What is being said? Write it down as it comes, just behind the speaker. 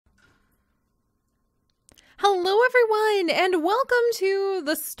Hello everyone, and welcome to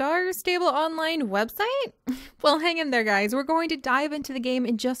the Star Stable Online website. Well, hang in there guys, we're going to dive into the game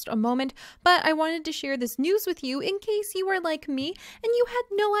in just a moment, but I wanted to share this news with you in case you are like me and you had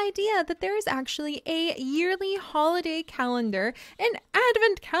no idea that there is actually a yearly holiday calendar, an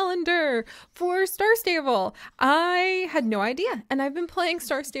advent calendar for Star Stable. I had no idea, and I've been playing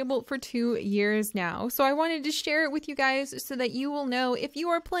Star Stable for 2 years now, so I wanted to share it with you guys so that you will know if you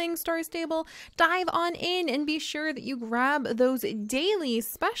are playing Star Stable, dive on in and be sure that you grab those daily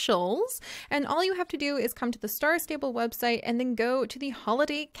specials. And all you have to do is come to the Star Stable website and then go to the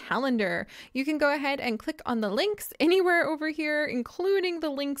holiday calendar. You can go ahead and click on the links anywhere over here, including the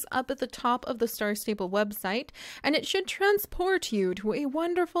links up at the top of the Star Stable website, and it should transport you to a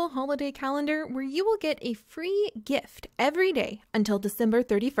wonderful holiday calendar where you will get a free gift every day until December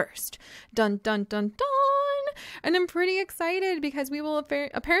 31st. Dun dun dun dun! And I'm pretty excited because we will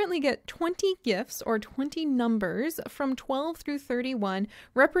apparently get 20 gifts or 20 numbers from 12 through 31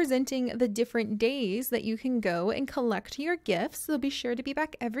 representing the different days that you can go and collect your gifts. They'll be sure to be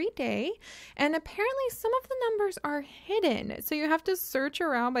back every day. And apparently some of the numbers are hidden. So you have to search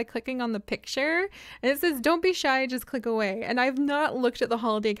around by clicking on the picture. And it says, don't be shy, just click away. And I've not looked at the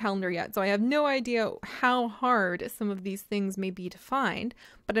holiday calendar yet, so I have no idea how hard some of these things may be to find.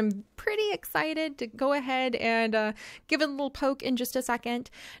 But I'm pretty excited to go ahead and give it a little poke in just a second.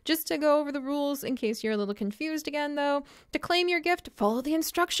 Just to go over the rules in case you're a little confused again though. To claim your gift, follow the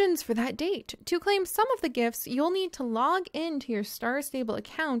instructions for that date. To claim some of the gifts, you'll need to log into your Star Stable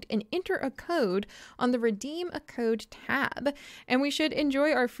account and enter a code on the Redeem a Code tab. And we should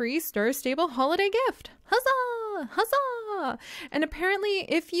enjoy our free Star Stable holiday gift. Huzzah! Huzzah! And apparently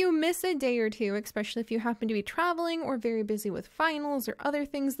if you miss a day or two, especially if you happen to be traveling or very busy with finals or other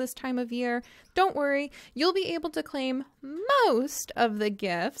things this time of year, don't worry, you'll be able to claim most of the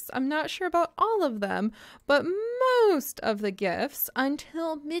gifts. I'm not sure about all of them, but most of the gifts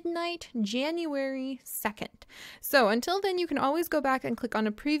until midnight, January 2nd. So until then, you can always go back and click on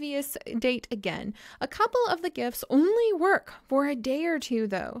a previous date again. A couple of the gifts only work for a day or two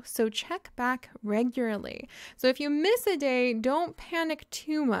though, so check back regularly. So if you miss a day, don't panic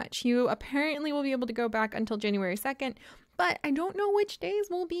too much. You apparently will be able to go back until January 2nd, but I don't know which days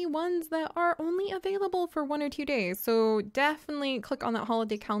will be ones that are only available for 1 or 2 days. So definitely click on that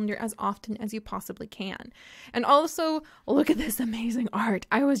holiday calendar as often as you possibly can. And also, look at this amazing art.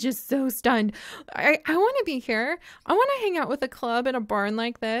 I was just so stunned. I want to be here. I want to hang out with a club in a barn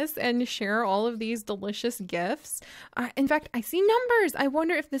like this and share all of these delicious gifts. In fact, I see numbers. I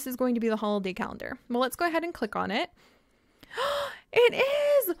wonder if this is going to be the holiday calendar. Well, let's go ahead and click on it. It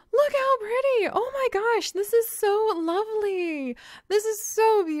is! Look how pretty! Oh my gosh, this is so lovely. This is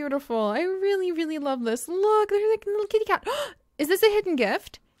so beautiful. I really, really love this. Look, there's like a little kitty cat. Is this a hidden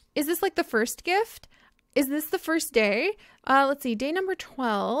gift? Is this like the first gift? Is this the first day? Let's see, day number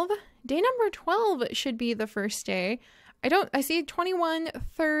 12. Day number 12 should be the first day. I see 21,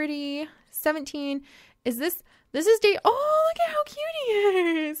 30, 17. Is this is day, oh, look at how cute he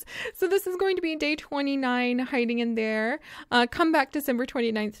is. So this is going to be day 29 hiding in there. Come back December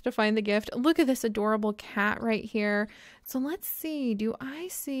 29th to find the gift. Look at this adorable cat right here. So let's see, do I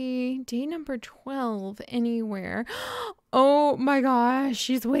see day number 12 anywhere? Oh my gosh,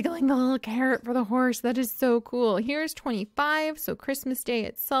 she's wiggling the little carrot for the horse. That is so cool. Here's 25, so Christmas Day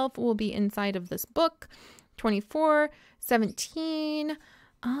itself will be inside of this book. 24, 17,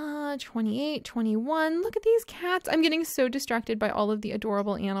 28, 21. Look at these cats. I'm getting so distracted by all of the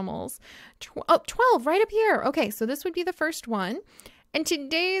adorable animals. 12 right up here. Okay, so this would be the first one. And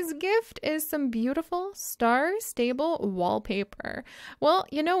today's gift is some beautiful Star Stable wallpaper. Well,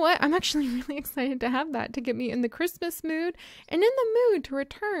 you know what? I'm actually really excited to have that to get me in the Christmas mood and in the mood to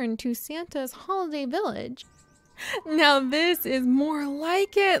return to Santa's holiday village. Now this is more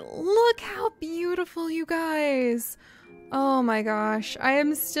like it. Look how beautiful, you guys. Oh my gosh, I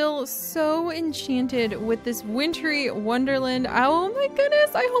am still so enchanted with this wintry wonderland. Oh my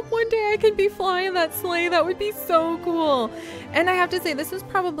goodness, I hope one day I can be flying that sleigh. That would be so cool. And I have to say, this is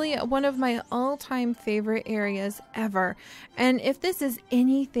probably one of my all-time favorite areas ever. And if this is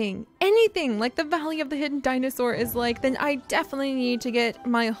anything like the Valley of the Hidden Dinosaur is like, then I definitely need to get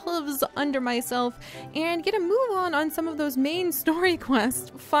my hooves under myself and get a move on some of those main story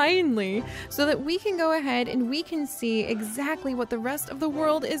quests, finally, so that we can go ahead and we can see exactly what the rest of the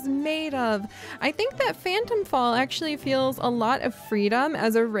world is made of. I think that Phantom Fall actually feels a lot of freedom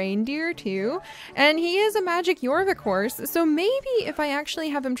as a reindeer too, and he is a magic Jorvik horse, so maybe if I actually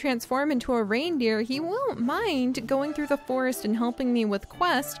have him transform into a reindeer, he won't mind going through the forest and helping me with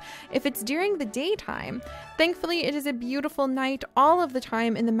quest if it's during the daytime. Thankfully, it is a beautiful night all of the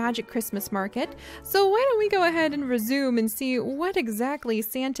time in the Magic Christmas Market, so why don't we go ahead and resume and see what exactly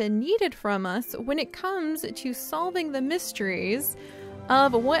Santa needed from us when it comes to solving the mysteries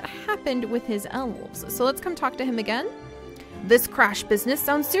of what happened with his elves. So let's come talk to him again. This crash business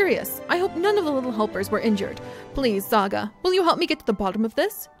sounds serious. I hope none of the little helpers were injured. Please, Zaga, will you help me get to the bottom of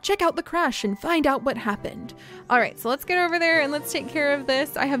this? Check out the crash and find out what happened. Alright, so let's get over there and let's take care of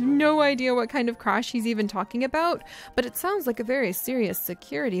this. I have no idea what kind of crash he's even talking about, but it sounds like a very serious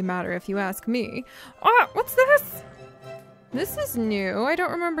security matter if you ask me. Ah, what's this? This is new. I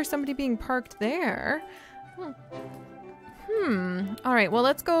don't remember somebody being parked there. Alright, well,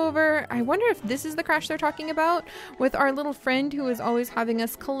 let's go over. I wonder if this is the crash they're talking about with our little friend who is always having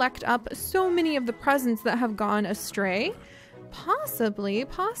us collect up so many of the presents that have gone astray. Possibly,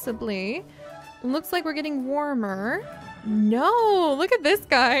 possibly. Looks like we're getting warmer. No, look at this,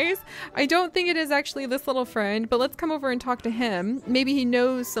 guys. I don't think it is actually this little friend, but let's come over and talk to him. Maybe he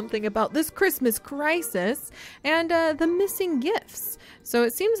knows something about this Christmas crisis and the missing gifts. So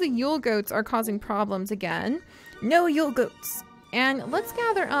it seems the Yule goats are causing problems again. No Yule goats. And let's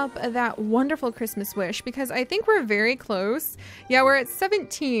gather up that wonderful Christmas wish because I think we're very close. Yeah, we're at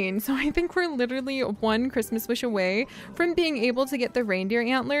 17, so I think we're literally one Christmas wish away from being able to get the reindeer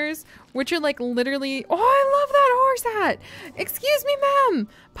antlers, which are like literally, oh, I love that horse hat. Excuse me, ma'am.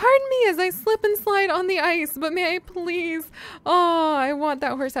 Pardon me as I slip and slide on the ice, but may I please? Oh, I want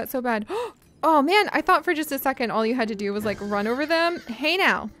that horse hat so bad. Oh man, I thought for just a second all you had to do was like run over them. Hey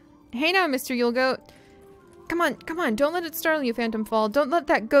now, Mr. Yule Goat. Come on, don't let it startle you, Phantom Fall. Don't let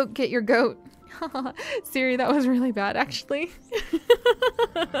that goat get your goat. Seri, that was really bad, actually.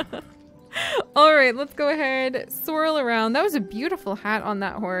 Alright, let's go ahead, swirl around. That was a beautiful hat on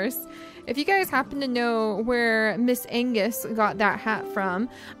that horse. If you guys happen to know where Miss Angus got that hat from,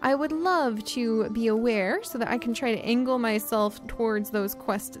 I would love to be aware so that I can try to angle myself towards those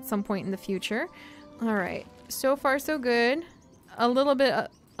quests at some point in the future. Alright, so far so good. A little bit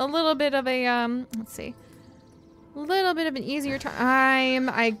of a, let's see. Little bit of an easier time.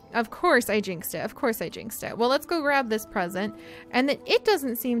 Of course I jinxed it. Well, let's go grab this present. And then it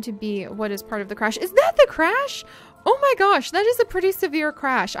doesn't seem to be what is part of the crash. Is that the crash? Oh my gosh, that is a pretty severe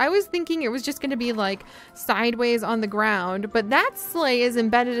crash. I was thinking it was just going to be like sideways on the ground, but that sleigh is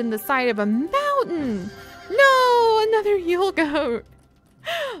embedded in the side of a mountain. No, another Yule goat.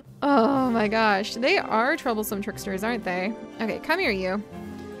 Oh my gosh, they are troublesome tricksters, aren't they? Okay, come here, you.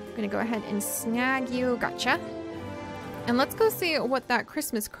 I'm gonna go ahead and snag you. Gotcha. And let's go see what that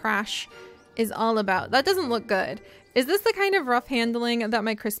Christmas crash is all about. That doesn't look good. Is this the kind of rough handling that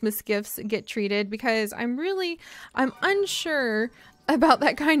my Christmas gifts get treated? Because I'm unsure about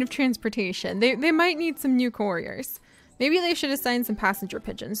that kind of transportation. They might need some new couriers. Maybe they should assign some passenger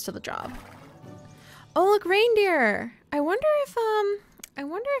pigeons to the job. Oh, look, reindeer. I wonder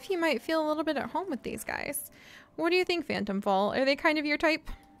if you might feel a little bit at home with these guys. What do you think, Phantom Fall? Are they kind of your type?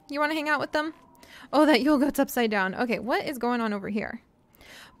 You want to hang out with them? Oh, that Yule goat's upside down. Okay, what is going on over here?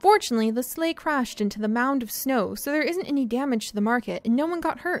 Fortunately, the sleigh crashed into the mound of snow, so there isn't any damage to the market, and no one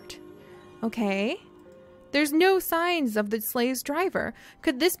got hurt. Okay. There's no signs of the sleigh's driver.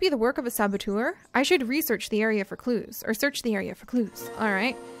 Could this be the work of a saboteur? I should research the area for clues, or search the area for clues. All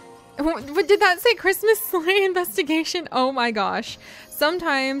right. Did that say Christmas sleigh investigation? Oh my gosh.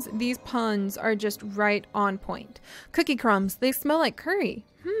 Sometimes these puns are just right on point. Cookie crumbs, they smell like curry.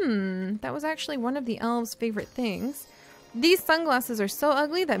 That was actually one of the elves' favorite things. These sunglasses are so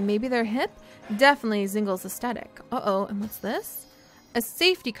ugly that maybe they're hip. Definitely Zingle's aesthetic. Uh-oh, and what's this? A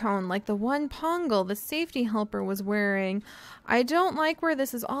safety cone like the one Pongle, the safety helper, was wearing. I don't like where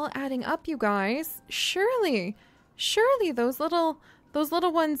this is all adding up, you guys. Surely those little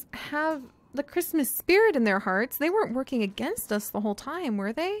ones have the Christmas spirit in their hearts. They weren't working against us the whole time,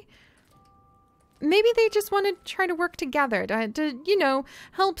 were they? Maybe they just want to try to work together to, you know,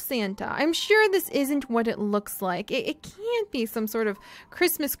 help Santa. I'm sure this isn't what it looks like. It can't be some sort of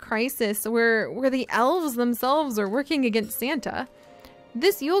Christmas crisis where the elves themselves are working against Santa.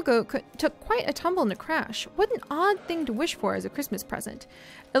 This Yule goat took quite a tumble in a crash. What an odd thing to wish for as a Christmas present.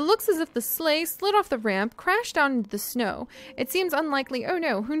 It looks as if the sleigh slid off the ramp, crashed down into the snow. It seems unlikely. Oh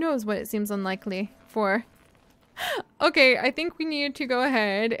no, who knows what it seems unlikely for. Okay, I think we need to go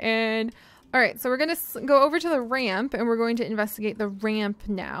ahead and All right, so we're going to go over to the ramp, and we're going to investigate the ramp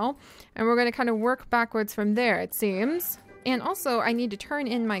now. And we're going to kind of work backwards from there, it seems. And also, I need to turn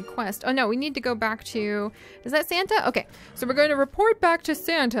in my quest. Oh, no, we need to go back to... Is that Santa? Okay, so we're going to report back to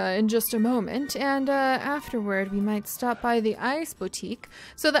Santa in just a moment. And afterward, we might stop by the ice boutique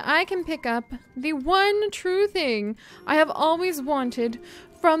so that I can pick up the one true thing I have always wanted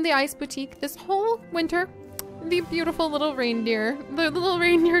from the ice boutique this whole winter. The beautiful little reindeer, the little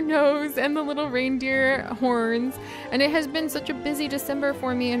reindeer nose and the little reindeer horns. And it has been such a busy December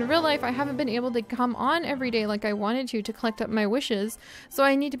for me. In real life, I haven't been able to come on every day like I wanted to collect up my wishes. So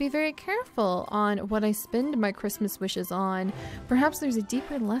I need to be very careful on what I spend my Christmas wishes on. Perhaps there's a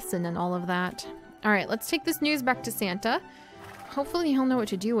deeper lesson in all of that. All right, let's take this news back to Santa. Hopefully he'll know what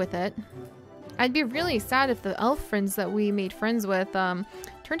to do with it. I'd be really sad if the elf friends that we made friends with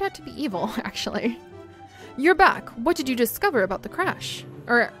turned out to be evil, actually. You're back. What did you discover about the crash?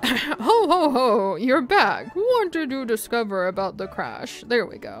 Or, ho ho ho, you're back. What did you discover about the crash? There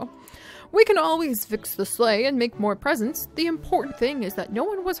we go. We can always fix the sleigh and make more presents. The important thing is that no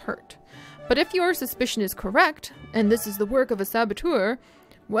one was hurt. But if your suspicion is correct, and this is the work of a saboteur,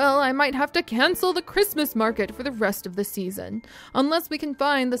 well, I might have to cancel the Christmas market for the rest of the season. Unless we can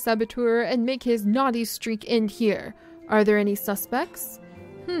find the saboteur and make his naughty streak end here. Are there any suspects?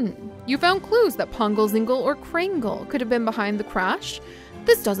 You found clues that Pongle-Zingle or Krangle could have been behind the crash?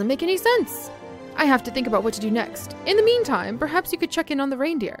 This doesn't make any sense. I have to think about what to do next. In the meantime, perhaps you could check in on the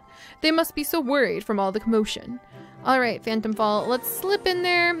reindeer. They must be so worried from all the commotion. Alright, Phantom Fall, let's slip in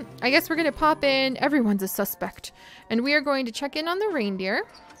there. I guess we're gonna pop in. Everyone's a suspect. And we are going to check in on the reindeer.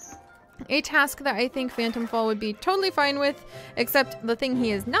 A task that I think Phantom Fall would be totally fine with, except the thing he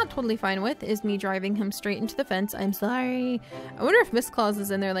is not totally fine with is me driving him straight into the fence. I'm sorry. I wonder if Miss Claus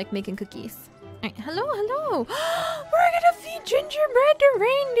is in there, like, making cookies. Right, hello, hello. We're gonna feed gingerbread to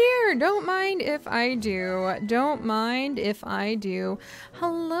reindeer. Don't mind if I do. Don't mind if I do.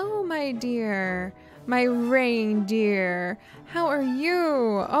 Hello, my dear. My reindeer. How are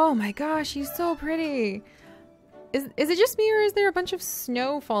you? Oh my gosh, he's so pretty. Is it just me, or is there a bunch of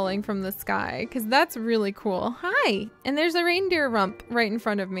snow falling from the sky? Because that's really cool. Hi! And there's a reindeer rump right in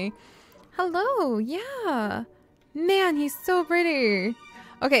front of me. Hello, yeah. Man, he's so pretty.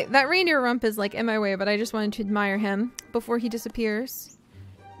 Okay, that reindeer rump is like in my way, but I just wanted to admire him before he disappears.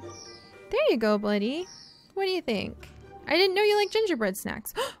 There you go, buddy. What do you think? I didn't know you like gingerbread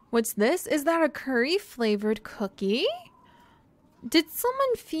snacks. What's this? Is that a curry-flavored cookie? Did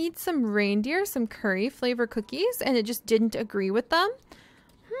someone feed some reindeer some curry-flavored cookies and it just didn't agree with them?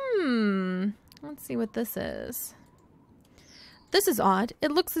 Let's see what this is. This is odd.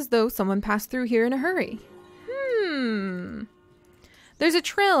 It looks as though someone passed through here in a hurry. There's a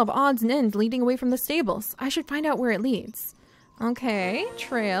trail of odds and ends leading away from the stables. I should find out where it leads. Okay,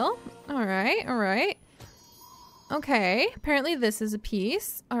 trail. Alright, alright. Okay, apparently this is a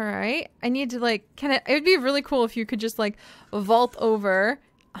piece. All right, I need to like, it would be really cool if you could just like vault over.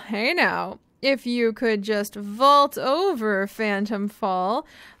 Hey now, if you could just vault over Phantom Fall,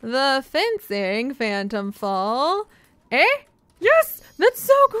 the fencing Phantom Fall. Eh? Yes, that's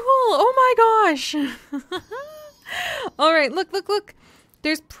so cool. Oh my gosh. All right, look, look, look.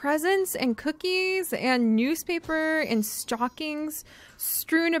 There's presents and cookies and newspaper and stockings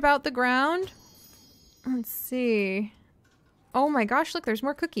strewn about the ground. Let's see. Oh my gosh, look, there's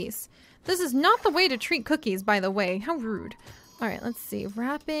more cookies. This is not the way to treat cookies, by the way. How rude. All right, let's see.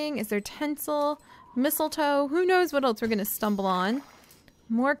 Wrapping. Is there tinsel? Mistletoe? Who knows what else we're going to stumble on.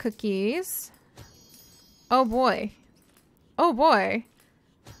 More cookies. Oh boy. Oh boy.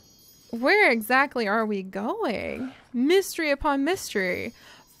 Where exactly are we going? Mystery upon mystery.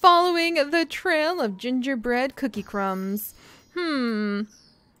 Following the trail of gingerbread cookie crumbs. All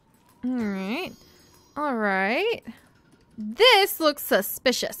right. All right. This looks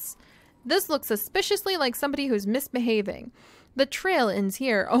suspicious. This looks suspiciously like somebody who's misbehaving. The trail ends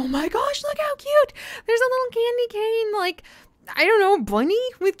here. Oh my gosh, look how cute. There's a little candy cane, like, I don't know, bunny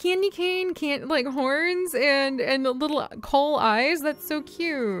with candy cane, like horns and little coal eyes. That's so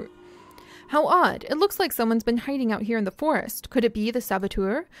cute. How odd. It looks like someone's been hiding out here in the forest. Could it be the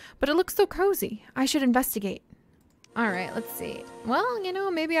saboteur? But it looks so cozy. I should investigate. All right, let's see. Well, you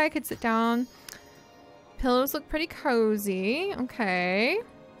know, maybe I could sit down. Pillows look pretty cozy. Okay.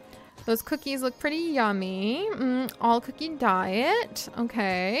 Those cookies look pretty yummy. All cookie diet.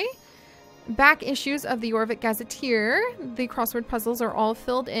 Okay. Back issues of the Jorvik Gazetteer. The crossword puzzles are all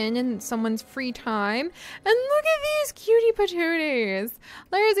filled in someone's free time. And look at these cutie patooties.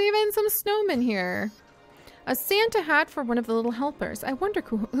 There's even some snowmen here. A Santa hat for one of the little helpers. I wonder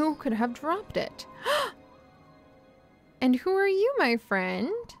who could have dropped it. And who are you, my friend?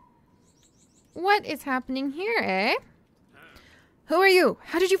 What is happening here, eh? Who are you?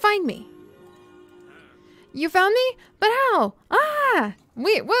 How did you find me? You found me? But how? Ah!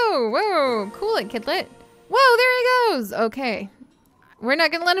 Wait, whoa. Cool it, kidlet. Whoa, there he goes. Okay. We're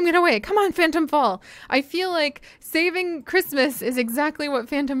not gonna let him get away. Come on, Phantom Fall. I feel like saving Christmas is exactly what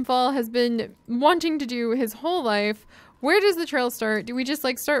Phantom Fall has been wanting to do his whole life. Where does the trail start? Do we just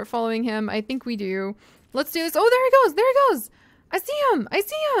like start following him? I think we do. Let's do this. Oh, there he goes. There he goes. I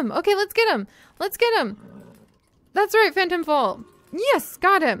see him. Okay, let's get him. That's right, Phantom Fall. Yes,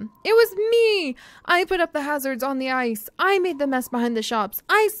 got him. It was me. I put up the hazards on the ice. I made the mess behind the shops.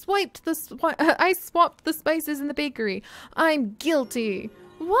 I swapped the spices in the bakery. I'm guilty.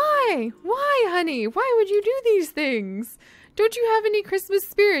 Why? Why, honey? Why would you do these things? Don't you have any Christmas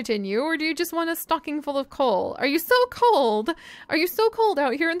spirit in you, or do you just want a stocking full of coal? Are you so cold? Are you so cold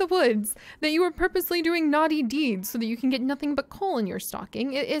out here in the woods that you are purposely doing naughty deeds so that you can get nothing but coal in your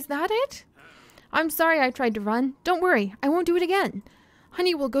stocking? Is that it? I'm sorry I tried to run. Don't worry, I won't do it again.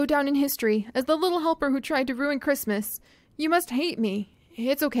 Honey will go down in history as the little helper who tried to ruin Christmas. You must hate me.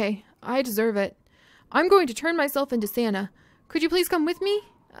 It's okay. I deserve it. I'm going to turn myself into Santa. Could you please come with me?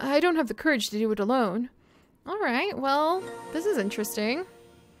 I don't have the courage to do it alone. All right, well, this is interesting.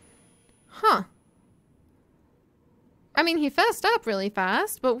 Huh. I mean, he fessed up really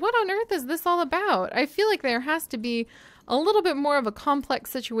fast, but what on earth is this all about? I feel like there has to be a little bit more of a complex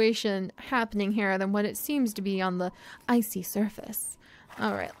situation happening here than what it seems to be on the icy surface.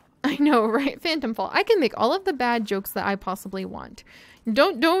 All right. I know, right? Phantom Fall. I can make all of the bad jokes that I possibly want.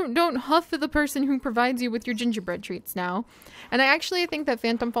 Don't huff the person who provides you with your gingerbread treats now. And I actually think that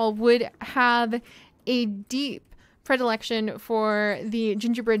Phantom Fall would have a deep predilection for the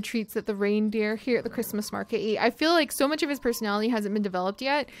gingerbread treats that the reindeer here at the Christmas market eat. I feel like so much of his personality hasn't been developed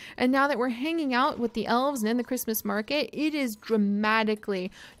yet, and now that we're hanging out with the elves and in the Christmas market, it is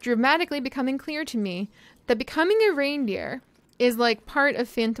dramatically becoming clear to me that becoming a reindeer is like part of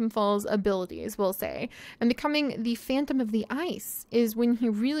Phantom Fall's abilities, we'll say. And becoming the Phantom of the Ice is when he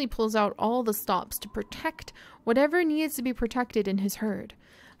really pulls out all the stops to protect whatever needs to be protected in his herd.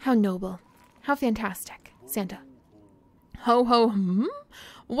 How noble. How fantastic. Santa. Ho ho,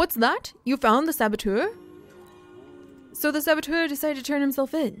 What's that? You found the saboteur? So the saboteur decided to turn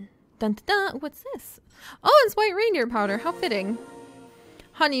himself in. Dun dun dun. What's this? Oh, it's white reindeer powder. How fitting.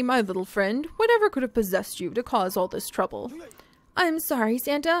 Honey, my little friend, whatever could have possessed you to cause all this trouble? I'm sorry,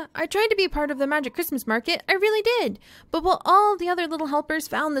 Santa. I tried to be part of the Magic Christmas Market. I really did. But while all the other little helpers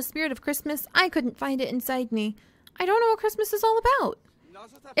found the spirit of Christmas, I couldn't find it inside me. I don't know what Christmas is all about.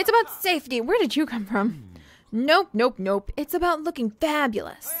 It's about safety. Where did you come from? Nope. It's about looking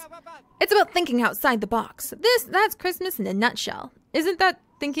fabulous. It's about thinking outside the box. That's Christmas in a nutshell. Isn't that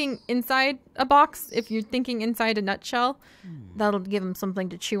thinking inside a box? If you're thinking inside a nutshell, that'll give them something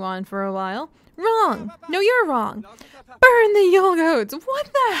to chew on for a while. Wrong. No, you're wrong. Burn the Yule goats. What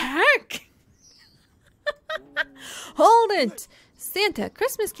the heck? Hold it. Santa,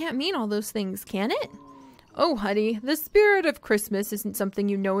 Christmas can't mean all those things, can it? Oh, honey, the spirit of Christmas isn't something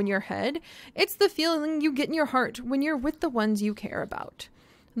you know in your head. It's the feeling you get in your heart when you're with the ones you care about.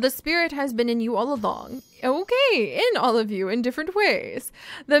 The spirit has been in you all along. Okay, in all of you in different ways.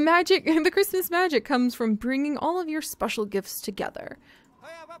 The Christmas magic comes from bringing all of your special gifts together.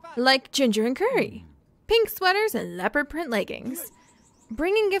 Like ginger and curry, pink sweaters and leopard print leggings.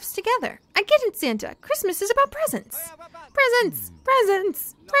 Bringing gifts together. I get it, Santa. Christmas is about presents. Presents.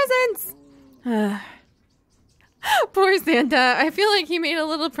 Poor Santa. I feel like he made a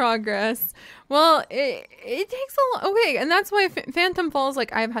little progress. Well, it takes a lot. Okay, and that's why Phantom Fall's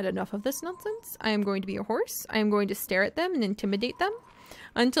like, I've had enough of this nonsense. I am going to be a horse. I am going to stare at them and intimidate them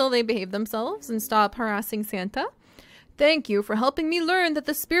until they behave themselves and stop harassing Santa. Thank you for helping me learn that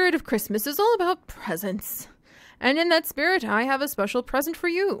the spirit of Christmas is all about presents. And in that spirit, I have a special present for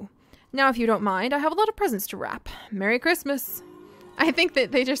you. Now, if you don't mind, I have a lot of presents to wrap. Merry Christmas. I think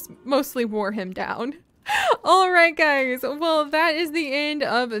that they just mostly wore him down. All right, guys. Well, that is the end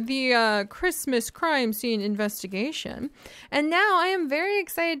of the Christmas crime scene investigation. And now I am very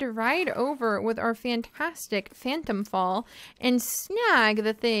excited to ride over with our fantastic Phantom Fall and snag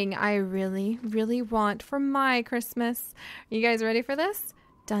the thing I really, really want for my Christmas. Are you guys ready for this?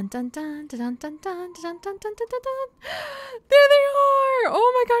 Dun dun dun dun dun dun dun dun dun dun dun dun. There they are!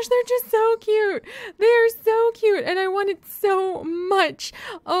 Oh my gosh, they're just so cute. They are so cute, and I want it so much.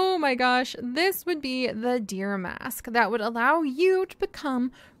 Oh my gosh, this would be the deer mask that would allow you to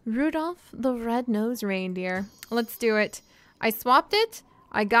become Rudolph the Red-Nosed Reindeer. Let's do it. I swapped it.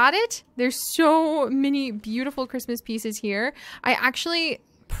 I got it. There's so many beautiful Christmas pieces here. I actually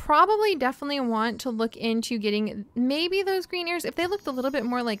probably definitely want to look into getting maybe those green ears. If they looked a little bit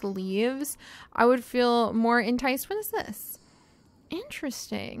more like leaves, I would feel more enticed. What is this?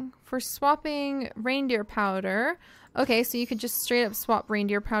 Interesting. For swapping reindeer powder. Okay, so you could just straight up swap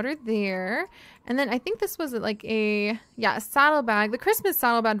reindeer powder there. And then I think this was like a saddlebag. The Christmas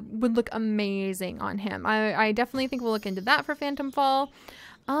saddlebag would look amazing on him. I definitely think we'll look into that for Phantom Fall.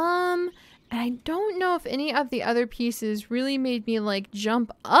 And I don't know if any of the other pieces really made me like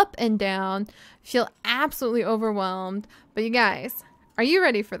jump up and down, feel absolutely overwhelmed. But you guys, are you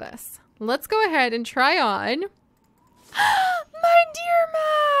ready for this? Let's go ahead and try on my deer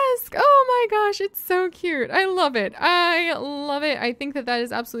mask. Oh my gosh, it's so cute. I love it. I love it. I think that that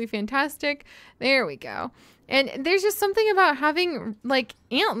is absolutely fantastic. There we go. And there's just something about having like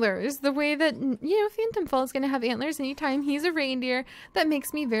antlers, the way that, you know, Phantom Fall is going to have antlers anytime he's a reindeer. That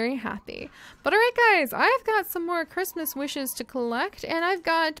makes me very happy. But all right, guys, I've got some more Christmas wishes to collect, and I've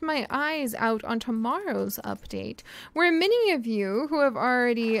got my eyes out on tomorrow's update, where many of you who have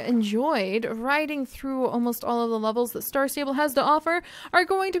already enjoyed riding through almost all of the levels that Star Stable has to offer are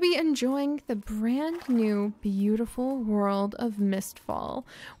going to be enjoying the brand new beautiful world of Mistfall,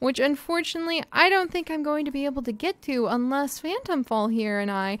 which unfortunately I don't think I'm going to be able to get to unless Phantom Fall here and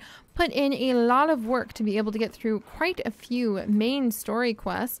I put in a lot of work to be able to get through quite a few main story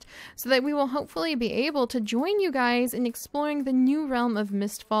quests, so that we will hopefully be able to join you guys in exploring the new realm of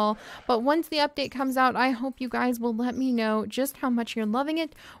Mistfall. But once the update comes out, I hope you guys will let me know just how much you're loving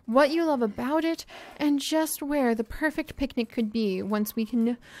it, what you love about it, and just where the perfect picnic could be once we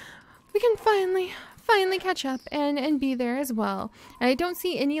can finally catch up and be there as well. And I don't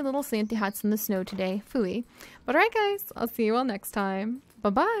see any little Santa hats in the snow today. Phooey. But alright guys, I'll see you all next time.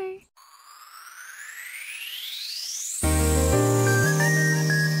 Bye-bye.